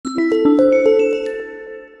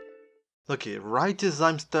Okay, right as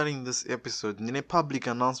I'm starting this episode, in a public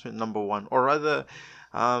announcement number one, or rather,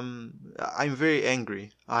 I'm very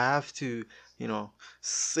angry. I have to, you know,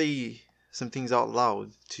 say some things out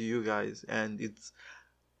loud to you guys, and it's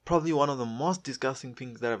probably one of the most disgusting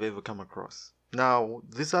things that I've ever come across. Now,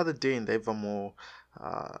 this other day in the Evermore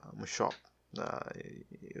shop,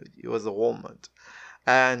 it was a Walmart,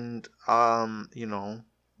 and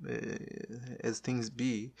as things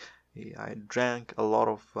be, I drank a lot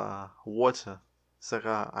of water. So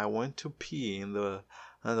I went to pee in the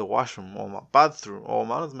washroom or my bathroom or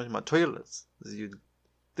my toilets, as you'd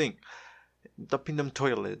think. The Pindam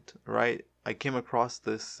toilet, right? I came across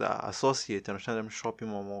this associate and I'm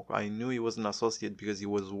shopping. I knew he was an associate because he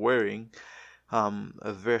was wearing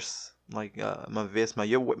a vest, like my vest, my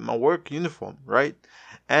work uniform, right?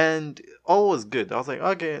 And all was good. I was like,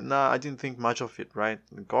 okay, nah, I didn't think much of it, right?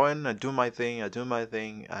 Go in, I do my thing,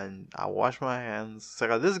 and I wash my hands.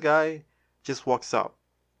 So this guy just walks up.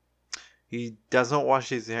 He does not wash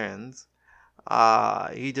his hands.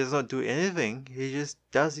 He does not do anything. He just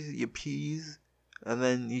does his pees, and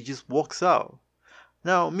then he just walks out.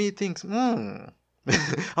 Now, me thinks, I'm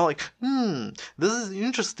like, this is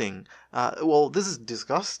interesting. Well, this is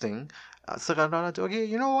disgusting. So I'm not, okay,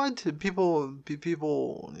 you know what? People be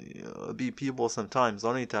people sometimes.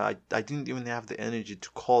 Only I didn't even have the energy to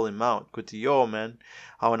call him out. Kuti, yo, man,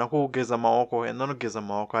 I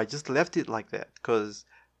just left it like that. Because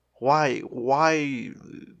why? For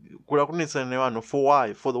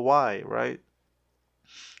why? For the why, right?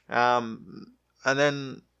 And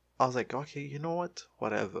then I was like, okay, you know what?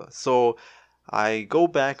 Whatever. So I go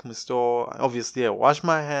back in the store. Obviously, I wash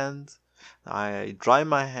my hands. I dry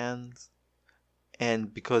my hands.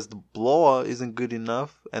 And because the blower isn't good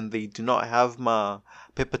enough and they do not have my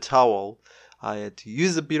paper towel, I had to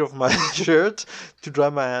use a bit of my shirt to dry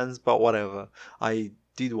my hands, but whatever. I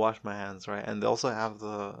did wash my hands, right? And they also have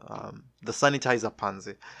the sanitizer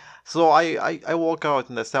pansy. So I walk out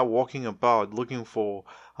and I start walking about looking for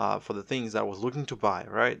the things I was looking to buy,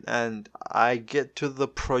 right? And I get to the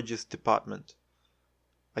produce department.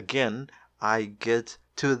 Again, I get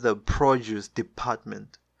to the produce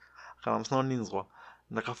department. Kana msinoninzwa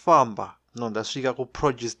nakafamba no ndasvika ku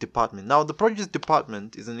produce department. Now the produce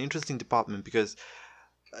department is an interesting department because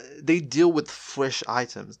they deal with fresh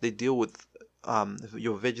items. They deal with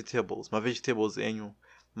your vegetables. My vegetables annual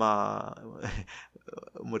ma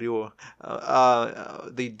muriwo.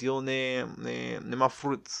 They deal ne my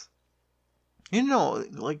fruits.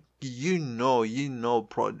 Like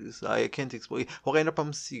produce. I can't explain. Wakaenda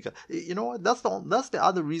pamusika. You know what? That's the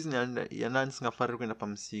other reason yanani singafariri kuenda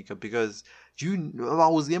pamusika because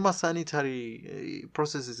vauziyema sanitary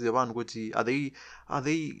processes evanhu kuti are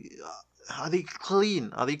they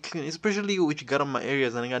clean? Are they clean? Especially which garama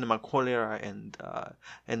areas and my cholera and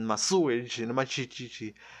my sewage and my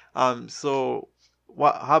chichichi. So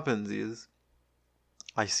what happens is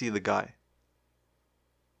I see the guy.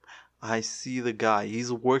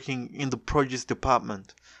 He's working in the produce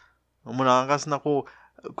department.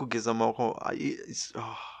 Kugeza maoko.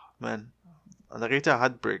 Oh man, ndakaita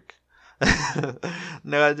heartbreak.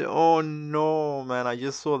 Oh no, man! I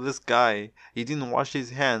just saw this guy. He didn't wash his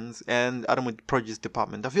hands, and I'm with produce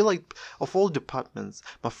department. I feel like of all departments,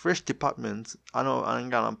 my fresh departments, I know I'm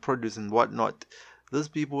gonna produce and whatnot. Those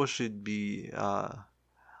people should be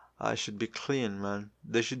clean, man.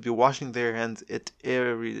 They should be washing their hands at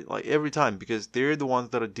every time because they're the ones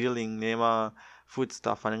that are dealing nema food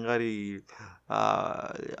stuff and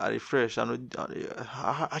are fresh.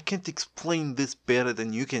 I can't explain this better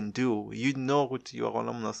than you can do. You know what you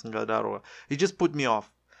are. It just put me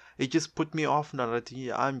off.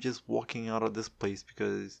 Narati. I'm just walking out of this place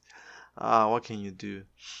because what can you do?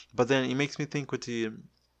 But then it makes me think what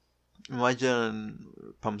imagine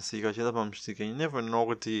pamsika, you never know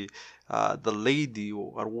what the lady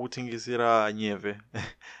are kutengesera nyeve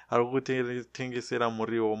are kutengesera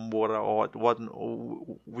muriwo mbora or what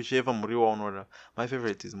whichever muriwo unoda. My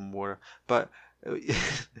favorite is mbora, but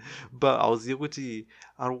but auziye kuti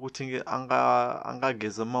ari kutenge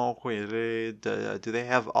angageza maoko here. Do they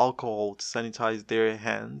have alcohol to sanitize their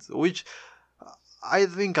hands, which I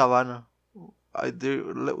think avana.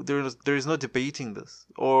 There is no debating this,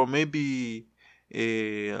 or maybe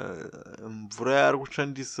mvura ari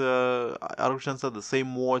kushandisa the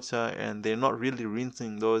same water and they're not really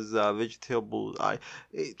rinsing those vegetables.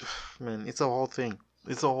 Man, it's a whole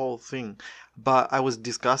thing. But I was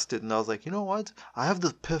disgusted and I was like, you know what? I have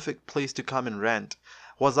the perfect place to come and rant.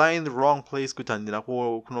 Was I in the wrong place? Kutandina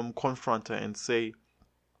confront her and say,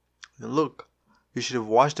 look, you should have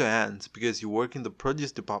washed your hands because you work in the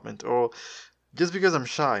produce department, or Just because I'm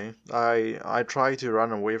shy, I try to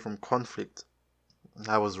run away from conflict.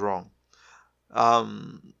 I was wrong.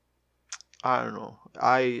 Um, I don't know.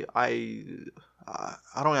 I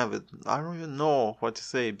don't have it. I don't even know what to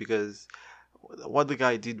say because what the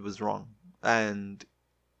guy did was wrong. And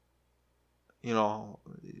you know,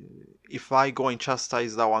 if I go and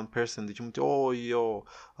chastise that one person, oh yo,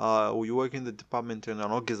 you work in the department and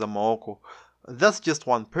anogeza maoko. That's just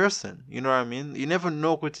one person. You know what I mean? You never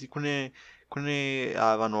know kuti kune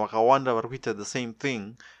vanhu vakawanda vari kuita the same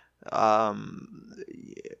thing.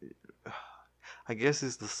 I guess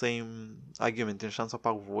it's the same argument in Shansa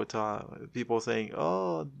Park voter. People saying,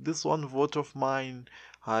 "Oh, this one vote of mine,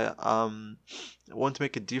 I want to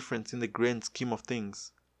make a difference in the grand scheme of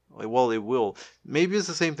things." Well, it will. Maybe it's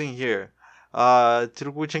the same thing here.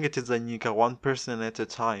 Tiri kuchengetedza nyika one person at a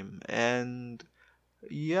time, and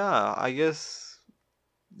yeah, I guess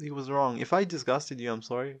he was wrong. If I disgusted you, I'm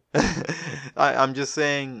sorry. I'm just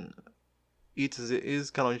saying. It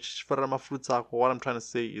is kind of what I'm trying to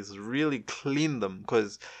say is really clean them,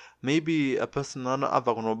 because maybe a person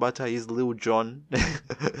bata is Lil Jon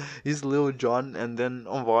is Lil Jon, and then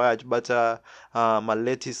on voyage bata my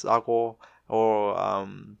lettuce ako or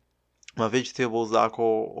my vegetables ako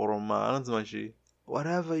or my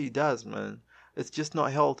whatever he does, man, it's just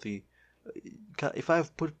not healthy. If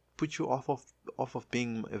I've put you off of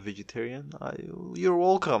being a vegetarian, you're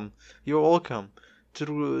welcome.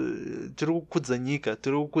 Tiri kukudza nyika,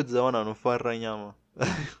 tiri kukudza vanhu vanofarira nyama.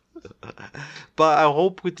 But I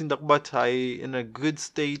hope kuti ndakubatai in a good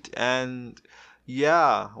state, and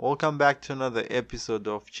yeah, welcome back to another episode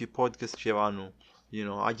of Chi Podcast Chevanhu. You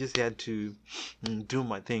know, I just had to do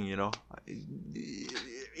my thing, you know.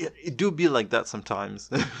 It do be like that sometimes.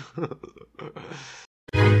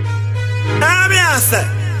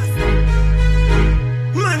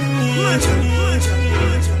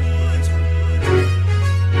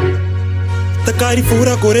 Takari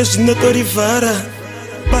fura kore zvino torivhara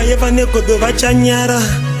vaye vane godo vachanyara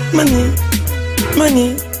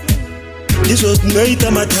mani ndizvo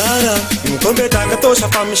zvinoita madhara mukombe takatosha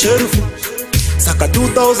pamusherufu saka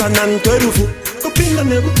 2012 kupinda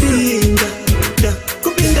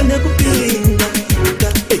nekupinda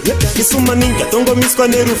isuma ninga tongomiswa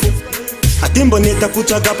nerufu atimboneta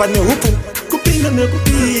kutsvaga pane hupu kupinda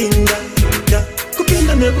nekupinda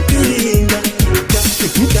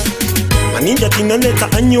maninja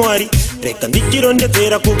tinonetsa anyuari rega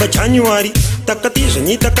ndichirondedzera kubva January takati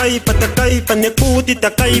zvenyi takaipa nekuti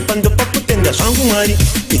takaipa ndopakutenda zvangu Mwari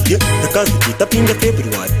ndakazi titapinda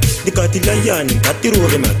February ndikati layani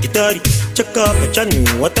ngatirove magitari chakabva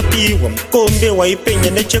chanhuwa tapiwa mukombe waipenya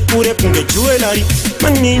nechekure kunge jewelry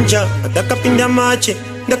maninja adakapinda mache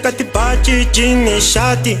ndakati bhachi chine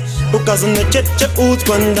shati ukazona cheche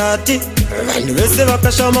udzwa ndati vanhu vese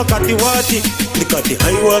vakashama kati wati ndikati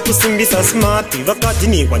haiwa kusimbisa smati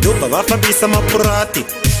vakadhiniwa ndobva vafambisa mapurati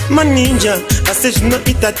maninja asi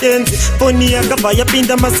zvinoita tenzi foni yakabva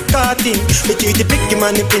yapinda masikati ichiti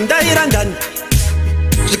bigimani pindaira ndani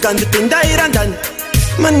zvikandipindaira ndani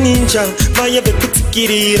maninja vaye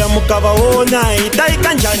vekutsikirira mukavaona itai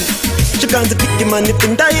kanjani zvikanzi bigimani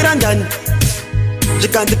pindaira ndani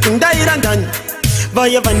zvikandipindaira ndani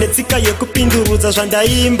vaye vanetsika yekupindurudza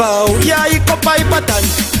zvandaimba uyai kopai patani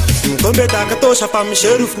mukombe takatosha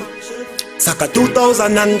pamusherufu saka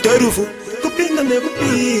 2012 kupinda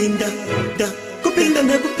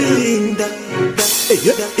nekupinda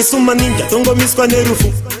isuma ninja tongomiswa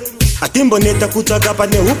nerufu atimboneta kutsvaga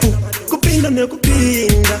pane hupu kupinda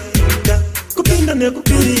nekupinda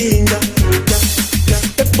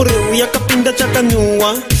epureu yakapinda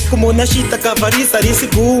chakanyuwa kumona shita kavharisa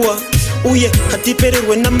risiguwa uye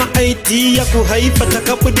hatipererwe namaid yakuhaipa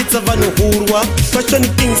takabuditsa vanhu hurwa fashoni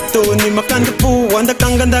Kingston makandipuhwa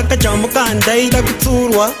ndakanga ndakajambuka ndaida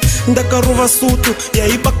kutsurwa ndakarova sutu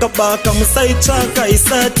yaibakabaka musaitsvaka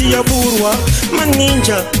isati yaburwa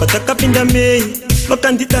maninja vatakapinda Mei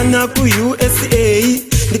vakandidana kuUSA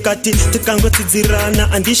ndikati tikangotsidzirana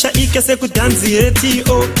handishaike sekudhanzire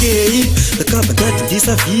TOK ndakabva ndati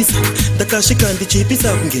ndisa visa ndakasvika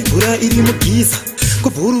ndichipisa kunge mvura iri mugiza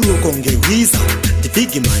kubhururuko ngehwiza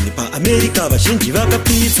ndibhigimani paAmerica vazhinji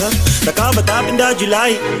vakapitsa ndakabva tapinda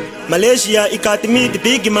July Malaysia ikati mid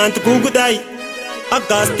bigimani tikukudai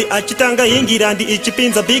August achitanga England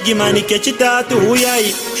ichipinza bigimani kechitatu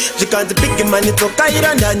huyai zvikanzi bigimani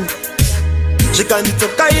dzokaira ndani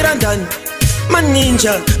zvikandidzokaira ndani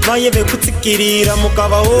maninja vaye vekutsikirira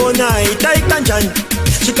mukavaona itai kanjani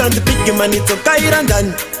zvikanzi bigimani dzokaira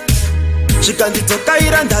ndani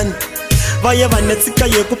zvikandidzokaira ndani vaye vanetsika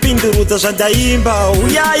yekupindurudza zvandaimba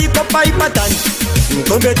uyai kopai patani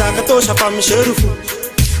mukombe takatosha pamusherufu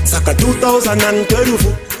saka 2000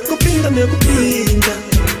 kerufu kupinda nekupinda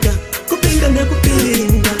kupinda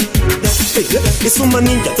nekupinda isuma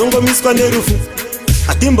ninja tongo miswa nerufu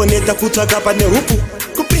atimbo neta kutsvaka pane hupu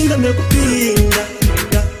kupinda nekupinda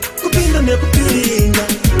kupinda nekupinda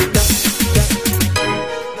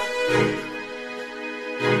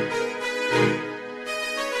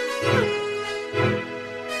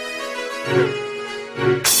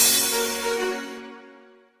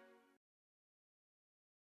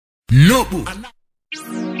Nobu.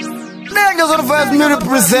 Niggas on the first minute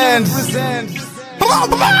present.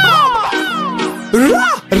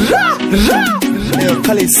 Yo,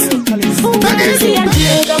 Kalis.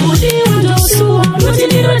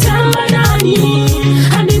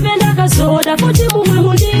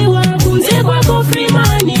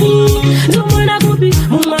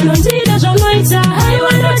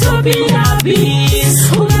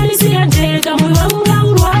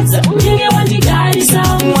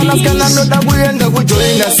 Mwanakana noda kuyenda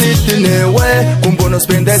kujoina city newe kumbono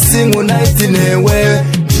spenda singu night newe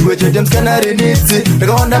Jue chete mskana reniti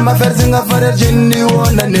Nikaonda maferzi ngafare jini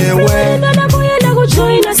wona newe Noda kuyenda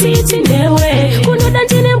kujoina city newe Kunoda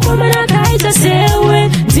njini mkomana kaita sewe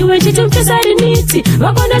Jue chete mkesa reniti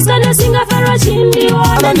Wakonda skana singafare jini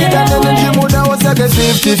wona newe Anandita njimuda wasake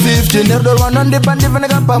 50-50 Nerdor wanondi pandi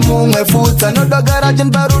veneka pamungwe futa Noda garajin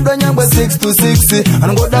barudo nyangwe 6 to 6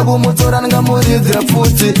 Angoda kumutora nga muridhira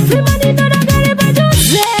futi Frimani noda gari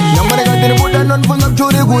bajose Nyamare katini muda nonfunga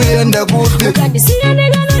mchuri kuyenda kuti Ukandisiya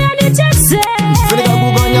nega nurani chase Fika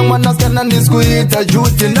kuganya mwana skana niskuita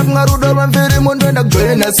juti Ndapunga rudo mfiri mundu enda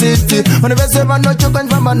kujoina city Manifese vanochoka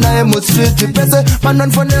njfamba nae mu street Pese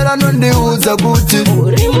manonfonera nondiuza kuti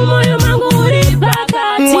Urimu moyo mangu uri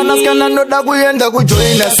pakati Mwana skana noda kuyenda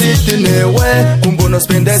kujoina city newe Kumbono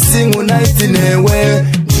spenda singu night newe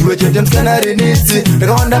Jue chete mskana reniti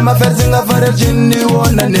Nikaonda maferzi ngafare jini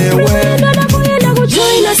wona newe Noda kuyenda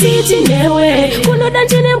kujoina city newe Kunoda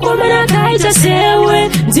njini mkomana kaita sewe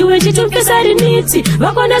Ndiwe chitu mkesa reniti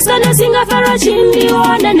Wakonda skana singafare jini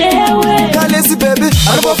wona newe Kalisi baby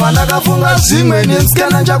Arupofanda kafunga zimwe ni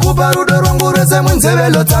mskana njakupa rudo rwangu rese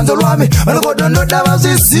mwinzevelo tanzo lwami Anukodo noda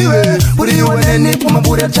wazisiwe Uri uweneni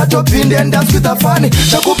kumamburi chato pinde Ndaskita fani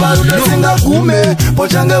Chakupa rudo singa gume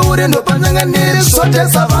Pochange uri ndo panjanga niri sote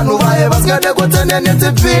Savanu vaye vaskade kutene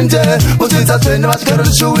netipinde Usitsa twene vaskero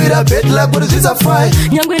rishuwira betla kuri zvisa fai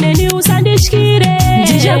Nyangwe neni usandishkire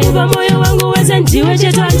Ndije kupa moyo wangu weze ndiwe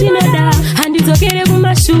cheto andinoda Handizokere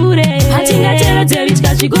kumashure Hatinga tero teri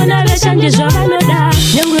tikazvigona veshanje zvavanoda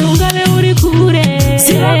Nyangwe ungave uri kure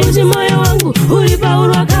Siva kuti moyo wangu uri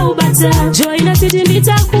pauru wakaubata Joina city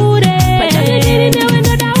nditakure Pachange niri newe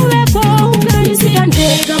ndoda uvepo Unganisika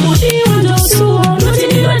ndega mudiwa ndosuo Noti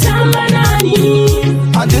ndinotamba nani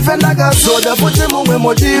Andifenda kazoda futi mumwe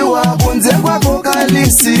modiwa Kunze kwako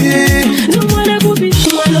Kalisi Numone kupi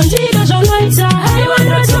Mwano ndiga zhonoita Haiwa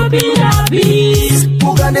ndotopinda bis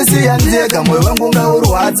Ukandisiya ndega moyo wangu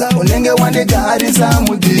ngaurwadza Unenge wandigarisa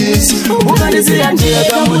mudisi Ukandisiya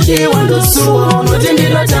ndega mudiwa ndosuo Noti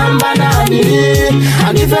ndinotamba nani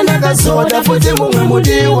Andifenda kazoda futi mumwe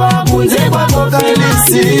modiwa Kunze kwako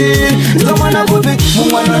Kalisi Numone kupi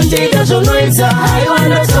Mwano ndiga zhonoita Haiwa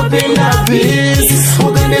ndotopinda bis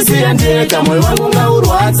Ukandisiya ndega moyo wangu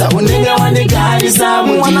ngaurwadza Unenge wandigarisa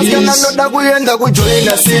mudisi Mwanaskana noda kuyenda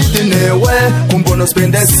kujoina city newe Kumbono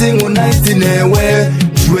spenda singu night newe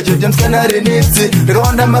Jue chete mskana reniti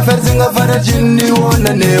Nikaonda maferzi ngafare jini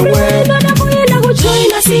wona newe Noda kuyenda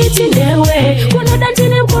kujoina city newe Kunoda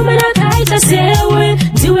njini mkomana kaita sewe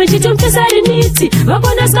Ndiwe chete mkesa reniti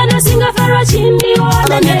Wakonda skana singafare jini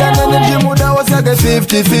wona newe Njimuda wasake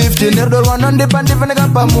 50-50 Nerdor wanondi pandi veneka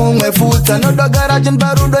pamungwe futa Noda garajin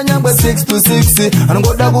barudo nyangwe 6 to 6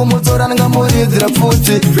 Angoda kumutora nga muridhira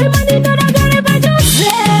futi Frimani noda gari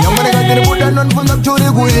bajose Nyamare katini muda nonfunga mchuri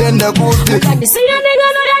kuyenda kuti Ukandisiya nega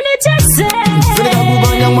nurani chase Fika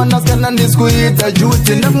kuganya mwana skana niskuita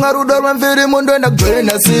juti Ndapunga rudo mfiri mundu enda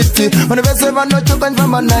kujoina city Manifese vanochoka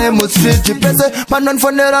njfamba nae mu street Pese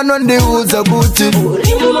manonfonera nondiuza kuti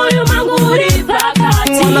Urimu moyo mangu uri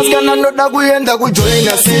pakati Mwana skana noda kuyenda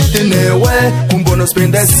kujoina city newe Kumbono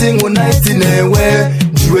spenda singu night newe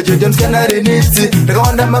Jue chete mskana reniti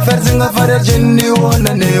Nikaonda maferzi ngafare jini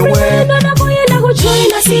wona newe Noda kuyenda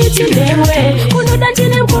kujoina city newe Kunoda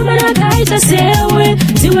njini mkomana kaita sewe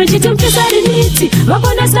Ndiwe chete mkesa reniti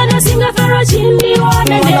Wakonda skana singafare jini wona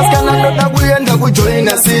newe Mwanaskana noda kuyenda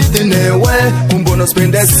kujoina city newe Kumbono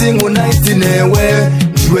spenda singu night newe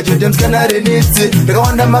Jue chete mskana reniti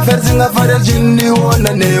Nikaonda maferzi ngafare jini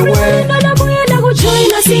wona newe Noda kuyenda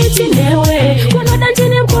kujoina city newe kunoda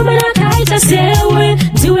ndine mkomana kaita sewe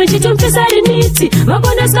ndiwe chitomfesa riniti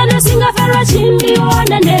makonda sana singafarwa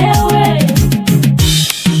chimbiona newe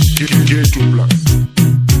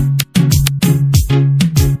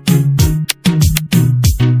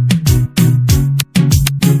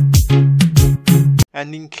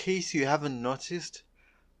And in case you haven't noticed,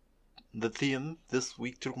 the theme this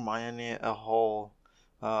week took Mayane a whole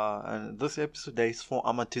and this episode is for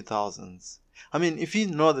AMA 2000s. I mean, if you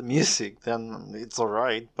know the music, then it's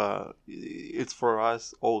alright, but it's for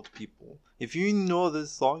us old people. If you know the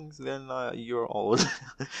songs, then you're old.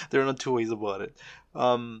 There are no two ways about it.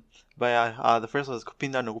 But the first was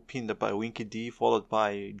Kupinda no Kupinda by Winky D, followed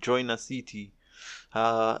by Join a City,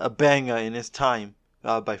 a banger in its time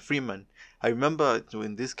by Freeman. I remember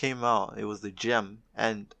when this came out, it was the gem,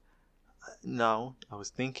 and now I was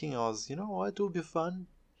thinking, you know what would be fun?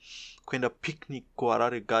 Kwenda picnic ku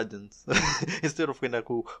Harare Gardens instead of kwenda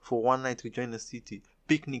for one night to join the city.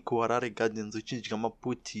 Picnic ku Harare Gardens uchinjika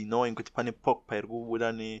maputi knowing kuti pane pork pie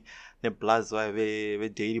kubuda ne blazer ve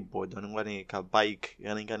daily board anenge ne ka bike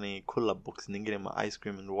anenge ne cooler box ningine ma ice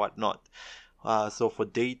cream and whatnot. So for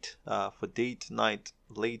date night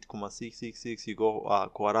late kuma 666 you go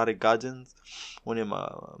ku Harare Gardens one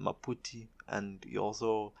maputi, and you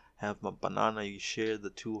also have my banana. You share the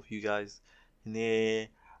two of you guys.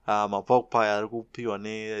 My pork pie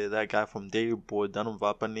that guy from Daily Board,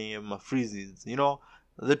 my freezes, you know,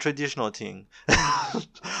 the traditional thing.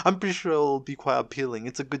 I'm pretty sure it'll be quite appealing.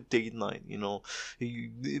 It's a good date night, you know,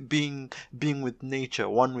 being with nature,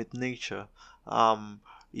 one with nature.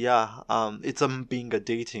 It's being a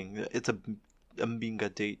dating. It's being a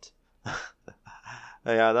date.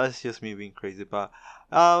 Yeah, that's just me being crazy, but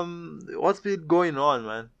what's been going on,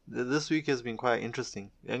 man? This week has been quite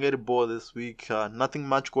interesting. I'm getting bored this week. Nothing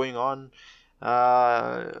much going on.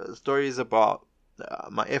 Stories about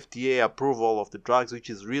my FDA approval of the drugs, which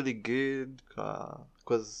is really good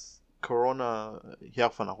because Corona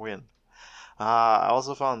I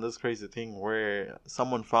also found this crazy thing where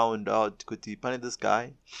someone found out this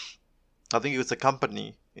guy. I think it was a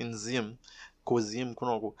company in Zim. So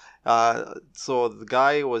the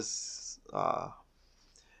guy was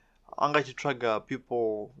to track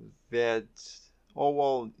people that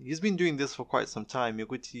he's been doing this for quite some time.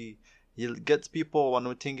 He gets people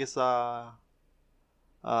wanotingesa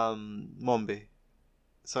mombe.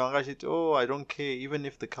 So I don't care even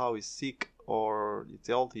if the cow is sick or it's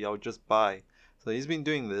healthy, I'll just buy. So he's been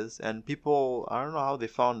doing this, and people, I don't know how they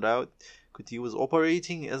found out, because he was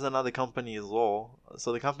operating as another company as well.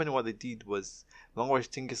 So the company, what they did was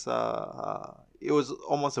it was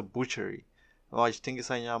almost a butchery. So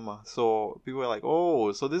people were like,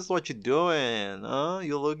 oh, so this is what you're doing,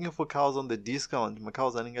 you're looking for cows on the discount,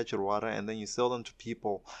 and then you sell them to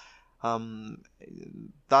people.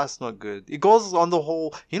 That's not good. It goes on the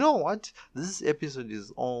whole, you know what, this episode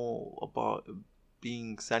is all about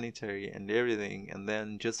being sanitary and everything, and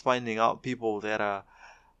then just finding out people that are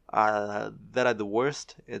the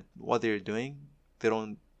worst at what they're doing. They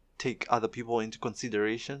don't take other people into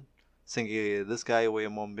consideration. Saying this guy way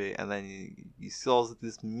mombe, and then he sells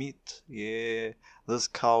this meat, those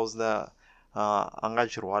cows that and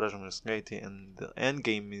the end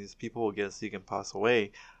game is people will get sick and pass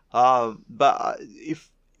away. But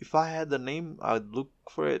if I had the name, I'd look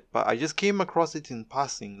for it, but I just came across it in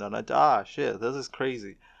passing, and shit, this is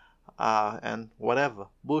crazy, and whatever,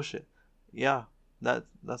 bullshit. Yeah,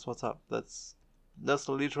 that's what's up. That's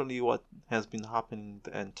literally what has been happening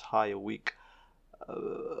the entire week.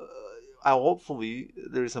 Hopefully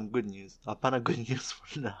there is some good news. Apana good news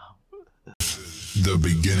for now. The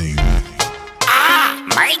beginning.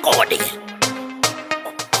 My God!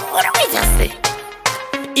 What do we just say?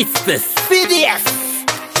 It's the CDS.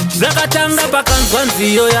 Zakatanga pakanzwa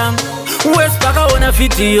nziyo yangu, West pakaona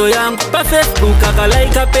video yangu, pa Facebook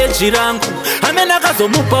akalaika page rangu, amena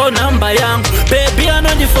kazomupa namba yangu, baby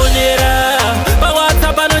anondifonera, pa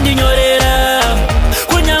WhatsApp anondinyorera,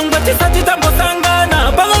 kunyangwa tisati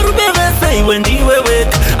tambosangana, pakarube vese iwe ndiwe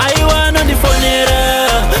weka, aiwa anondifonera,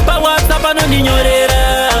 pa WhatsApp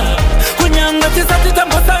anondinyorera, kunyangwa tisati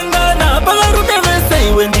tambosangana, pakarube vese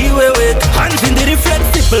iwe ndiwe weka, hanzi ndiri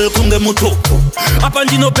flexible kunge mutoko. Apa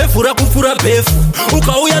ndinobhevhura kufura bhefu,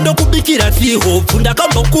 ukauya ndokubikira tihopu,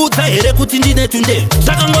 ndakambokudza here kuti ndine tunde,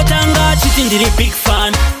 zvakangotanga chiti ndiri big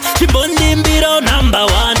fan, chimbondimbira number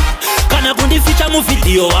 1, kana kundificha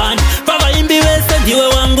muvidhiyo 1, pavaimbi vese ndiwe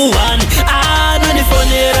wangu 1,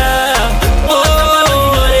 anondifonera,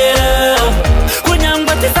 anondinyorera,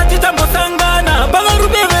 kunyangwa tisati tambosangana,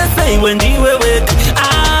 pavarume vese iwe ndiwe weka,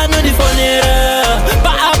 anondifonera,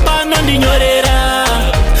 paapa anondinyorera,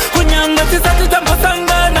 kunyangwa tisati tambosangana.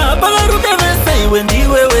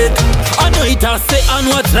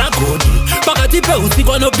 mukanwa dragoni pakati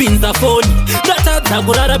peusiku anopinza foni ndatadza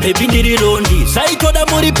kurara bebi ndiri rondi zvaitoda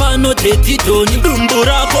muri pano tetitoni dumbu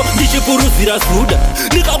rako ndichipuruzira suda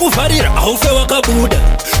ndikakuvharira haufe wakabuda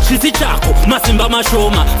zvisi chako masimba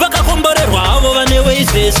mashoma vakakomborerwa havo vanewe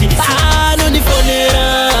izvezvi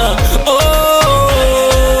anondifonera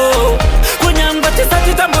kunyangwa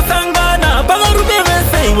tisati tambosangana pavarume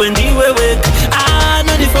vese iwe ndiwe weka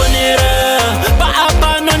anondifonera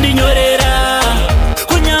paapa anondinyorera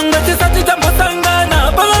kunyangwa tisati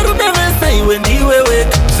tambosangana pavarume vese iwe ndiwe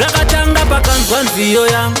weka zvakatanga pakanzwa nziyo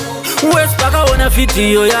yangu wes pakaona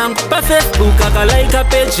vhidhiyo yangu pafacebook akalaika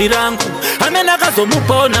peji rangu amene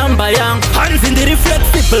akazomupawo nhamba yangu hanzi ndiri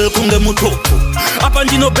flexible kunge mutopu apa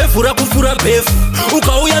ndinobhevhura kufura bhefu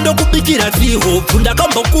ukauya ndokubikira tihobvu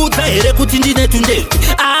ndakambokudza here kuti ndine tundepi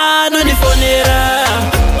anondifonera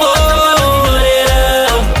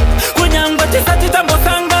kunyangwa tisati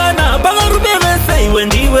tambosangana pavarume vese iwe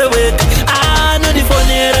ndiwe weka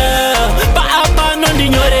anondifonera paapa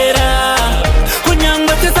anondinyorera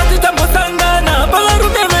kunyangwa tisati tambosangana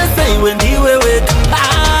pavarume vese iwe ndiwe weka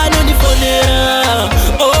anondifonera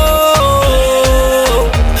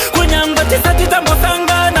kunyangwa tisati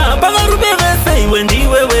tambosangana pavarume vese iwe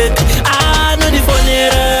ndiwe weka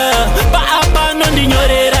anondifonera paapa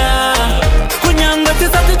anondinyorera kunyangwa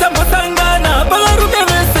tisati tambosangana pavarume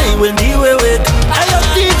vese iwe ndiwe weka ayo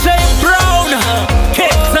DJ Brown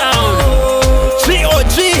Cape Town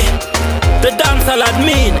GOG the dancehall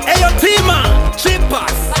admin ayo Tima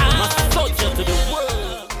Chipas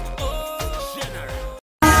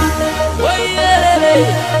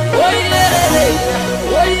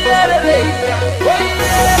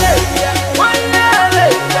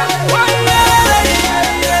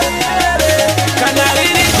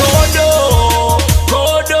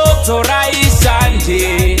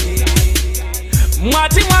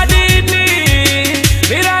Mwati mwadini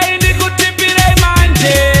Miraindi kutipire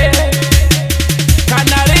manje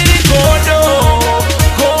Kanalini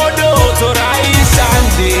Kodo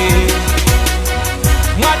toraisanje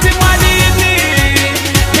Mwati mwadini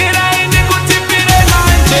Miraindi kutipire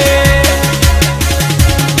manje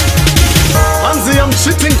Anzi I'm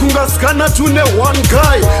shitting kungaskana tune one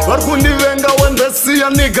guy Varkundivenga when they see a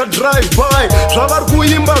nigga drive by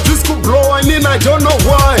Zvavarkuimba zvisku blow I mean I don't know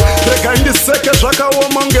why Rega indiseke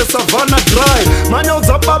zvakaoma nge savana dry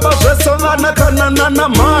Manyaudza baba zvese vana kana nana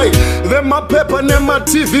mai Vemapepa nema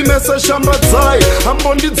TV mese shambadzai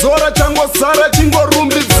Ambondidzora changosara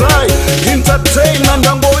chingorumbidzai Entertainer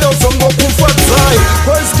ndangoyo zongokufadzai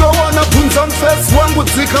Boys go wanna bvunza mfesi wangu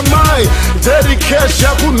dzika mai Dedication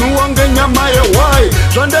yakunhuwa ngenyama yewai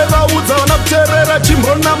Zvandevaudza vana kuteerera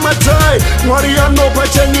chimbonamatai Mwari anopa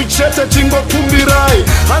chenyu chete chingokumbirai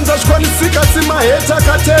Hanza zvikwanisika simaheta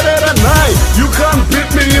akateerera nhai You can't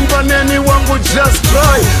beat me imba neni wangu just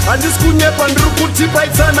try Handisi kunyepa ndiri kuti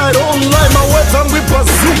paitsana I don't lie My words angu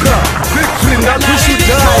ibhazuka Victory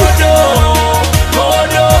ndakushudai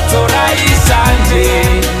Kodo toraisanje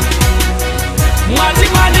Mwati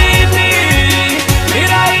mwadini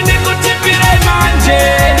Miraindi kutipire manje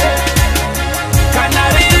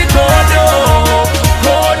Kanari Kodo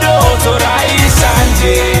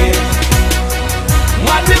toraisanje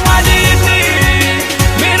Mwati mwadini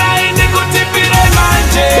Miraindi kutipire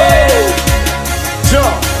manje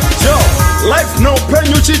Life no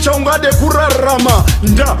penyu chicha ungade kurarama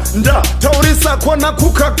Nda taurisa kona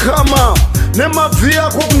kukakama Nemabvi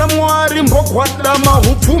yako kuna Mwari mbogwadama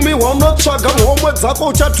Hupfumi hwaunotsvaga muhomwe dzako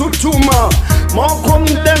uchatutuma Maoko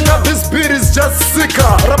mudenga this beat is just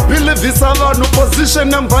sika Rapilivisa vanhu position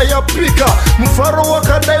namba yapika Mufaro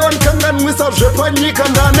wakadai wanikanganwisa zvepanyika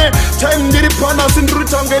Ndane time ndiri panasi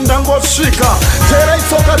ndiritange ndangosvika Teerai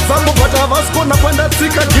tsoka dzangu but havasi kona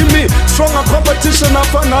kwandatsika Give me stronger competition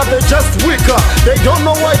afana they just weaker They don't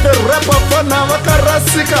know why the rap afana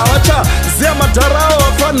vakarasika Havachaziva madhara avo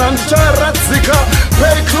afana ndicharadzika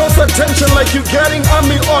Pay close attention like you getting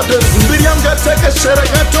army orders Mbiri yangu yateke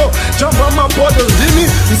shereketo jamba maborders Ndini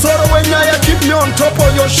msoro wenyaya keep me on top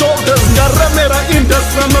of your shoulders Ndaremera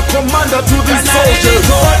industry I'm a commander to these soldiers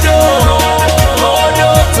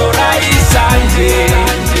Kodo toraisanje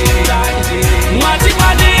Mwati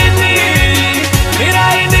mwadini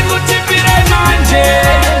Miraindi kutipire manje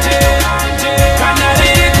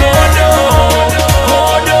Kanari Kodo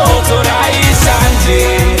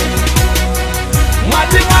toraisanje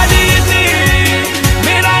Mwati mwadini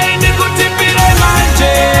Miraindi kutipire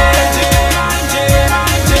manje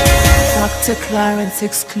Dr. Clarence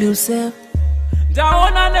exclusive.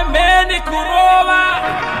 Ndaona nemeni kurova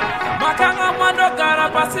Makanga mwandogara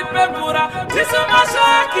pasi pemvura Tisu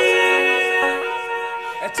mashaki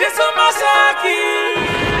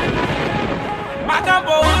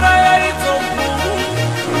makambouraya itsombu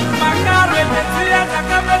makarwemedziya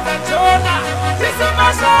takamedza chona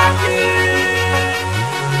tisamashaki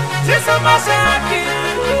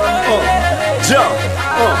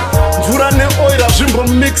mvura neoira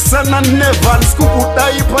zvimbomikisana nevans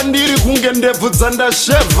kukudai pandiri kunge ndebvu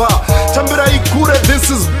dzandashevha tambirai kure, this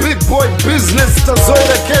is big boy business.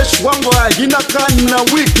 Tazoira cash wangu haina kana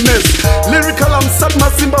weakness. Lyrical amsat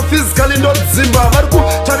masimba, physically ndodzimba. Vari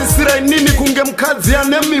kutarisira inini kunge mukadzi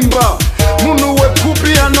ane mimba. Munhu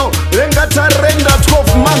wekupiano renga tarenda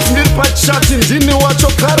 12 months ndiri pachati ndini wacho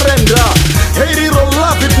karenda. Hate it or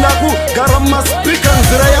love it nakugara maspika,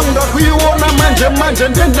 nzira yangu ndakuiona manje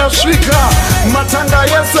ndendasvika. Matanga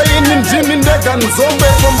yese ini ndimi ndega nzombe,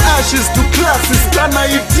 from ashes to classes kana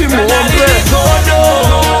iti muombe. Godo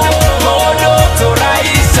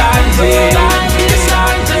toraisanje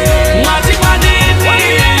mwati mwanini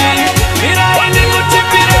iraini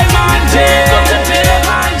kutipire manje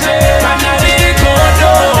kanari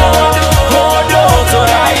godo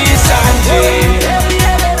toraisanje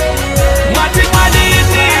mwati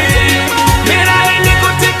mwanini iraini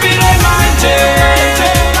kutipire manje.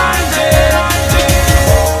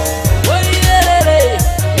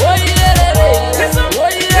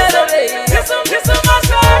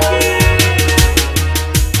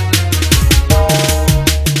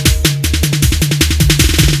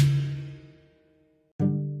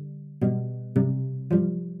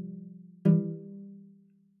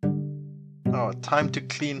 Time to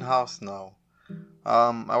clean house now.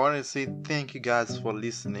 I want to say thank you guys for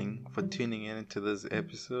listening, for tuning in to these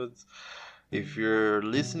episodes. If you're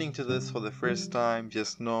listening to this for the first time,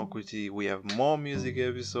 just know Kuti, we have more music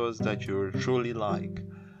episodes that you will truly like.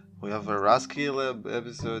 We have a Raskilab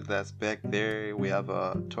episode that's back there. We have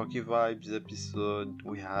a Talkie Vibes episode.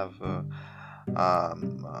 We have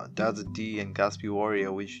Dad's D and Gatsby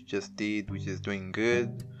Warrior, which just did, which is doing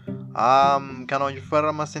good.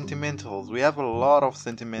 Kanajifarama Sentimentals. We have a lot of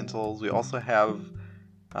sentimentals. We also have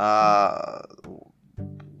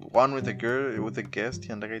one with a girl, with a guest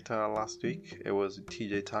Yandagaita last week. It was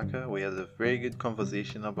TJ Tucker. We had a very good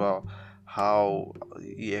conversation about how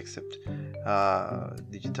he accept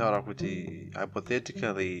digital equity.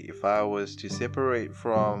 Hypothetically, if I was to separate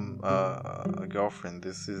from a girlfriend,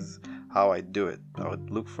 this is how I do it. I would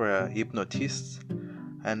look for a hypnotist,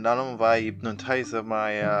 and I don't hypnotize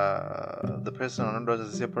the person I'm going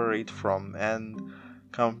to separate from, and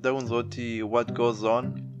come down what goes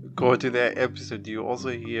on. Go to that episode. You also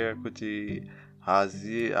hear Kuti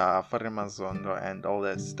Hazi Faremazondo and all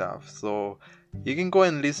that stuff. So you can go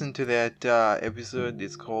and listen to that episode.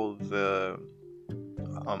 It's called the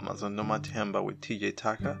Mazondoma Temba with TJ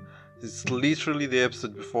Tucker. It's literally the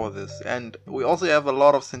episode before this. And we also have a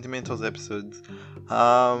lot of sentimentals episodes.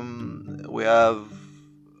 We have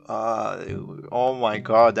oh my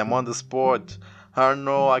god, I'm on the spot. I don't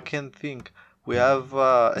know, I can't think. We have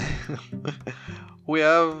we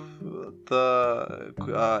have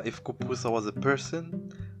the If Kupusa Was a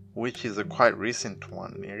Person, which is a quite recent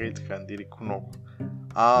one. There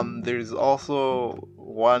is also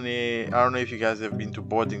one, I don't know if you guys have been to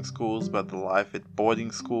boarding schools, but the life at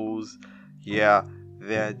boarding schools, yeah,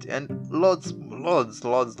 that, and lots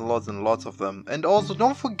and lots of them. And also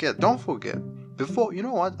don't forget, before, you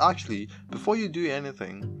know what, actually, before you do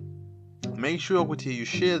anything, make sure you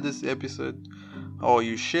share this episode, or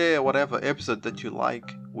you share whatever episode that you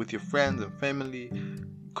like with your friends and family,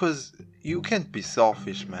 because you can't be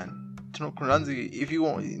selfish, man. If you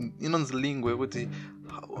want, inonzilingwe ukuthi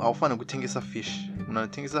awufana kuthengisa fish.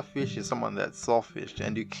 Unathengisa fish is someone that's selfish,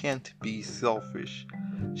 and you can't be selfish.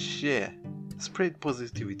 Share, spread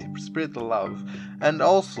positivity, spread the love. And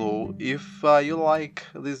also, if you like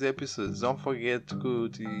these episodes, don't forget to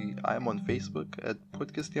I'm on Facebook at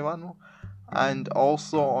Podcast Ivano, and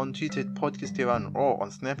also on Twitter at Podcast Ivano, or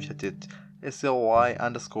on Snapchat at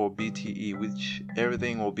SLY_BTE, which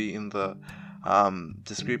everything will be in the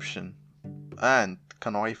description. And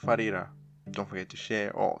Kanoi Farira, don't forget to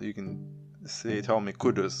share, or you can tell me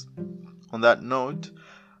kudos. On that note,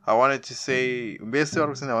 I wanted to say,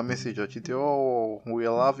 basically, I send a message, oh, we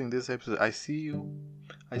are loving this episode. I see you,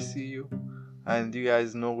 and you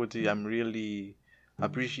guys know what I'm really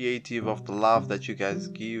appreciative of the love that you guys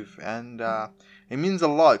give, and it means a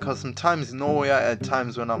lot, because sometimes at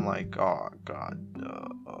times when I'm like, oh god,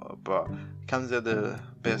 but it comes at the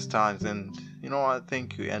best times, and you know what,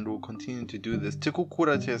 thank you, and we'll continue to do this.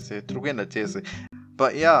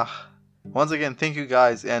 But yeah, once again, thank you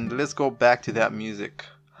guys, and let's go back to that music.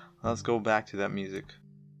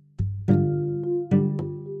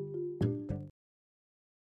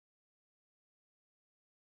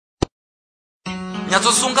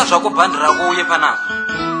 nyatsosunga zvako bhandi rako uye panapa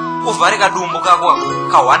uvhare kadumbu kako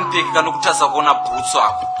ka1 pack kanokutasa kuona bhutsu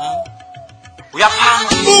ako uya pano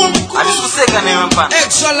handisi kuseka newe mfana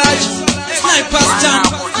extra large sniper stand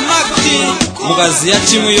magdi mukaziya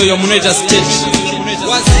timu iyoyo munoita stage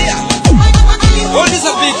waziya all these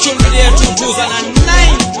are big tune ready 2009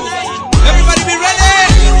 everybody be ready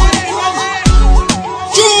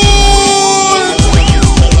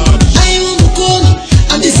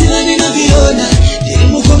Andisilani na viona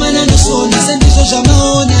Mukoma na nusona Sandizo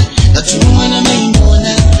jamaona Natumwa na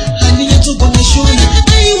maimona Handi nyatuko na shona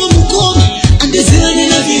Aiwa mukoma Andisilani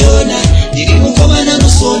na viona Mukoma na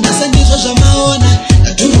nusona Sandizo jamaona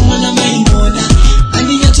Natumwa na maimona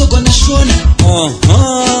Handi nyatuko na shona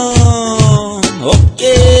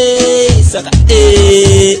Okay Saka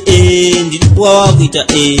Ndikuwa wakuita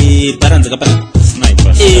Paranza kapana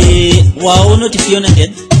Sniper Waono tifiona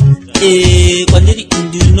head kwandiri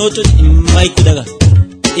ndinoto Mike daga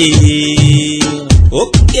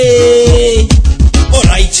okay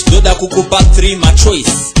alright doda kukupa 3 ma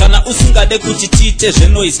choice kana usingade kuti tiite zve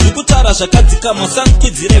noise ndikutara zvakadzikama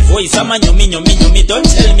usangikwidzire voice amanyomi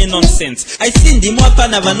don't tell me nonsense I see ndimo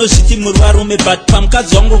apana vanozviti muri varume but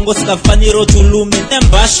pamukadzi wangu ngosikafaniro tulume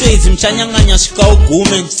nembasho idzi muchanyang'anya svikawo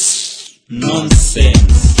gume nonsense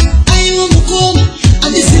aiwa mukoma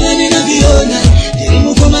andisilani na viona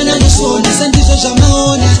mukoma na nusona sandizo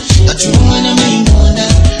jamaona natumwa na maimona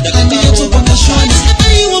ndakandiyatupa na shona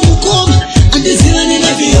aiwa mukoma andisilani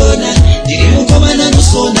na viona mukoma na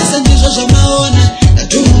nusona sandizo jamaona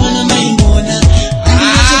natumwa na maimona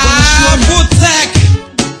ndakandiyatupa na shona butek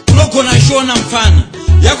unogona shona mfana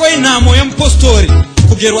yako inamo yempostori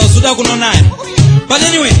kugerwa zuda kunonaya but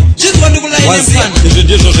anyway chizwa ndikulaine mfana izvi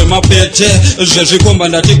ndizvo zvemapete zvezvikomba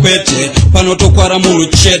ndati kwete panotokwara munhu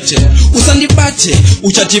chete usandibate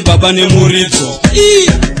uchati baba nemuridzo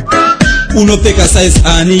unopfeka size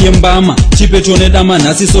ani yembama chipeto nedama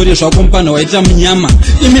nhasi sori zvako mupana waita munyama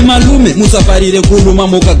imi malume musafarire kuluma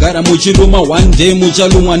mukagara muchiluma one day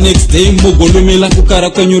muchalumwa next day mugolumila kukara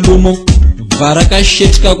kwenyu lumo vhara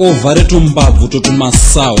kasheti kako vhare tumbabvu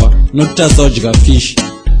totumasawa notutasa udya fish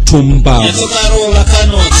tumbabvu nyatsokarova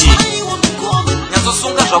kanoti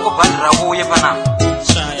nyatsosunga zvako bhandi rako uye panapa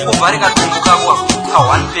uvhare kadumbu kako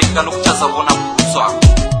ka1 pack kanokutasa kuona bhutsu ako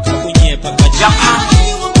japana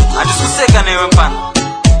handisi kuseka newe mfana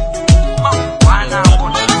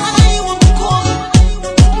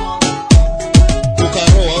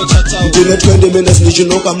ndine 20 minutes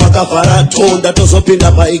ndichinoka makavhara to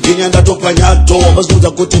ndatozopinda paiginya ndatopwanyato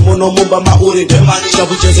vasinudza kuti munomumba mauri ndemani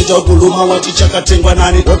chapu chese chakuluma wati chakatengwa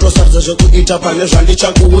nani watosaridza zvekuita pane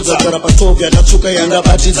zvandichakuudza kara pa12 yandatsuka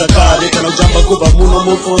yandabatidza kare kana kuchamba kubva muno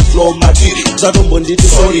muflow matiri usatombonditi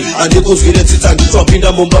sorry handikuzwire tsitsa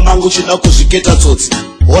nditwapinda mumba mangu chida kuzviketa tsotsi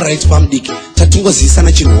alright pamdiki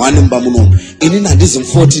tatingoziyisana chinhu 1 mumba munomu inini handizi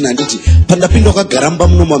mu14 handiti pandapinda wakagara mumba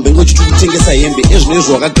munomu ambenge uchiti kutengesa hembe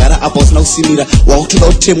ezvinezvo wakagara apa usina kusimira wakutoda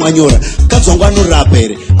kutemwa nyora mukadzi wangu anorapa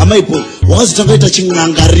here amaipo wakazotangaita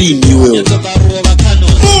chin'angarini iwewe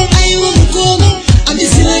aiwa mukoma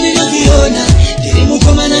andisilani na viona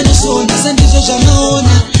mukoma na nusona sandizo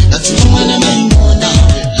zvamaona natumwa na maimona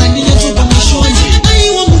handinyatupa mashona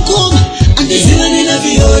aiwa mukoma andisilani na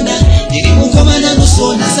viona mukoma na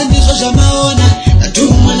nusona sandizo zvamaona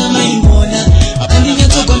natumwa na maimona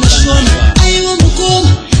handinyatupa mashona aiwa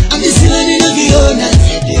mukoma andisilani na viona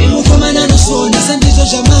mukoma na nusona sandizo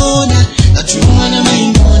zvamaona natumwa na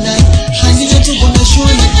maimona handinyatupa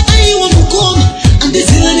mashona aiwa mukoma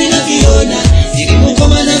andisilani na viona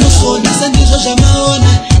mukoma na nusona sandizo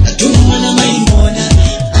zvamaona natumwa na maimona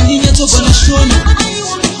handinyatupa mashona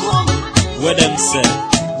wedemse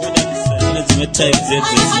dzimwe type dzedze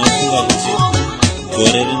dzinofunga kuti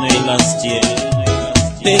gore rinoi last year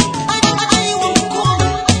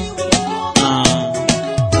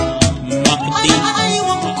Makdi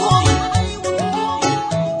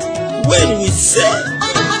when we say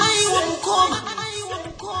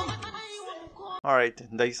alright,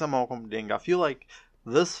 ndaisema wakumdenga. I feel like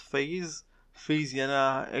this phase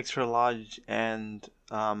yana extra large and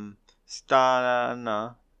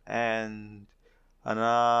Stana and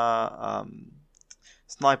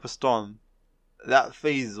Sniper Storm, that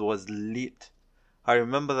phase was lit. I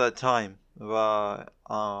remember that time.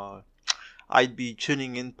 I'd be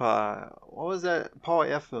tuning in what was that? Power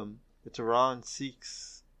FM. It's around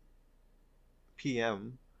 6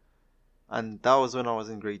 p.m. and that was when I was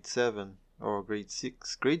in grade 7 or grade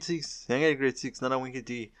 6. Grade 6. Grade 6. Nana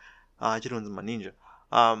winkiti. Ninja.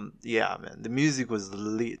 Yeah, man, the music was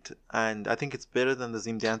lit, and I think it's better than the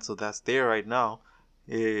Zim Dancer that's there right now.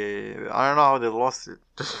 I don't know how they lost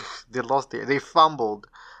it. They fumbled,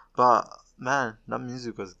 but man, that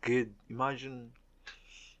music was good. Imagine,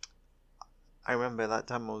 I remember that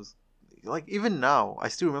time I was like, even now, I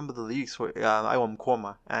still remember the lyrics for Aiwa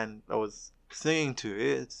Mkoma, and I was singing to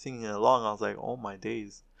it, singing along. I was like, oh my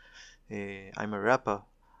days, I'm a rapper.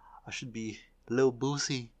 I should be Lil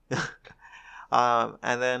Boosie.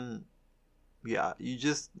 And then, yeah, you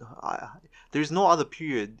just, there's no other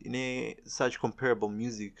period in such comparable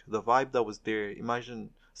music. The vibe that was there. Imagine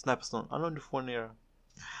Sniper Stone. I don't know if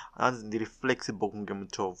and the flexible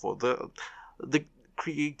the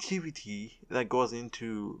creativity that goes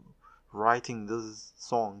into writing these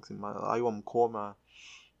songs in my Aiwa Mkoma.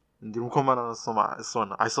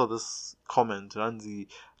 I saw this comment and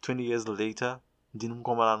 20 years later.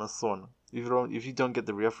 If you don't get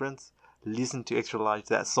the reference, listen to Extra Large,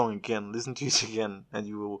 that song again, listen to it again, and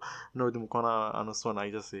you will know Dumkona Anasona,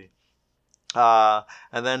 I just say.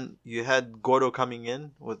 And then you had Gordo coming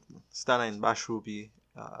in with Stana and Bashrubi.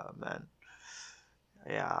 Man,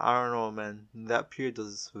 yeah, I don't know, man. That period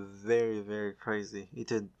was very, very crazy. It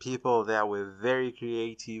had people that were very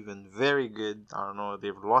creative and very good. I don't know,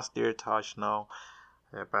 they've lost their touch now.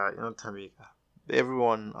 Yeah, but you know, Tamika,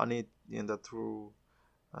 everyone on it in the through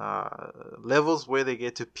levels where they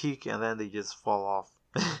get to peak and then they just fall off.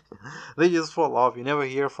 They just fall off. You never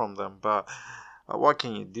hear from them. But what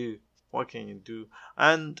can you do? What can you do?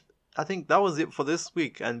 And I think that was it for this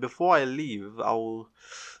week. And before I leave, I will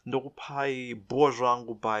Ndopai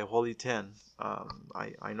Bojangu by Holy 10.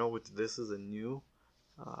 I know this is a new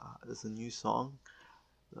song.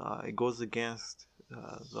 It goes against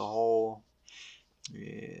the whole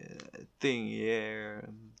thing,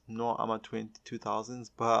 no, I'm at 2000s,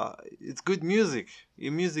 but it's good music.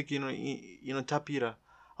 Music, Tapira.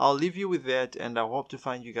 I'll leave you with that, and I hope to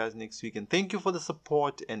find you guys next week. And thank you for the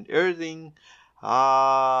support and everything.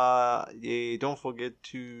 Don't forget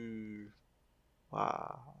to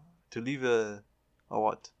leave a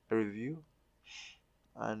review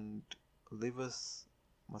and leave us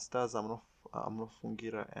Mastaz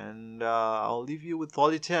Amnofungira, and I'll leave you with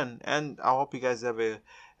Holy 10, and I hope you guys have a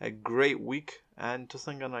great week, and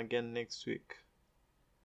Tosangana again next week.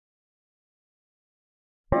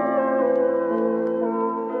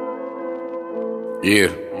 Yeah,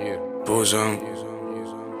 Bozang.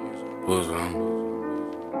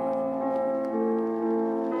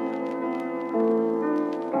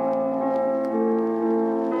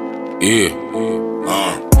 Yeah,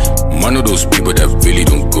 one of those people that really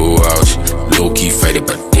don't go out. Low key fight it,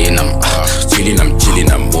 but then I'm chilling,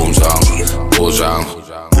 I'm Bozang.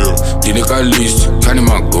 The nigga least, kind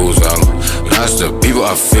my goes on. That's the people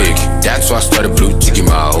are fake. That's why I started blue ticking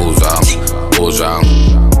my hoes on. Bozang.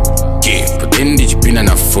 Yeah, but then did you pin and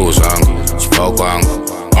a foes on? She fall bang.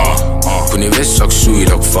 When you suck sweet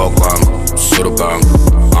up fall bang. So the bang.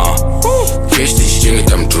 Catch this thing at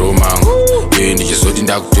them draw man. Yeah, you just holding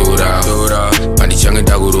that Dora. And the chang and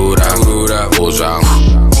Dagura. Bozang.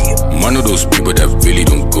 One of those people that really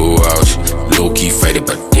don't go out. Low key fight it,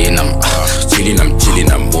 but then I'm chilling,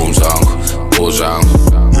 I'm Bozang.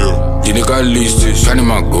 The nigga least, kind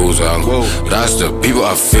my goes on. That's the people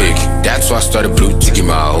are fake. That's why I started blue ticking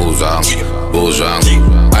my hoes on. Bozang.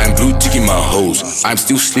 I'm blue ticking my hoes. I'm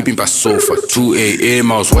still sleeping by sofa. 2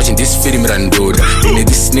 a.m. I was watching this film Randoda. And then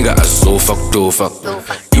this nigga I so fucked over.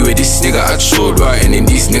 You with this nigga I showed right. And then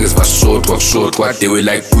these niggas was short walk. They were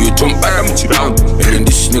like, who you jump back, I'm down. And then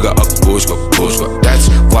this nigga up goes. That's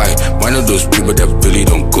why one of those people that really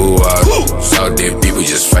don't go out. Out there people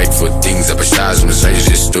just fight for things. Up a shots, massages,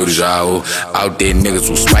 just stories out. Out there niggas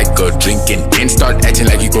who spike or drinking. Then start acting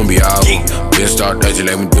like you gon' be out. Then start acting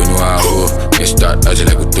like we don't know how. Then start acting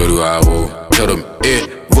like we don't know how. Tell them,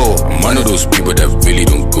 I'm one of those people that really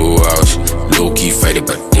don't go out. Low key fight it,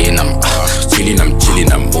 but then I'm chilling, I'm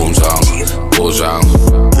Bozang.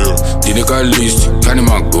 The nigga least, kind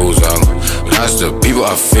my goes on. That's the people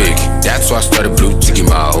are fake. That's why I started blue ticking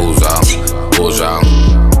my hoes on.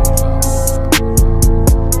 Bozang.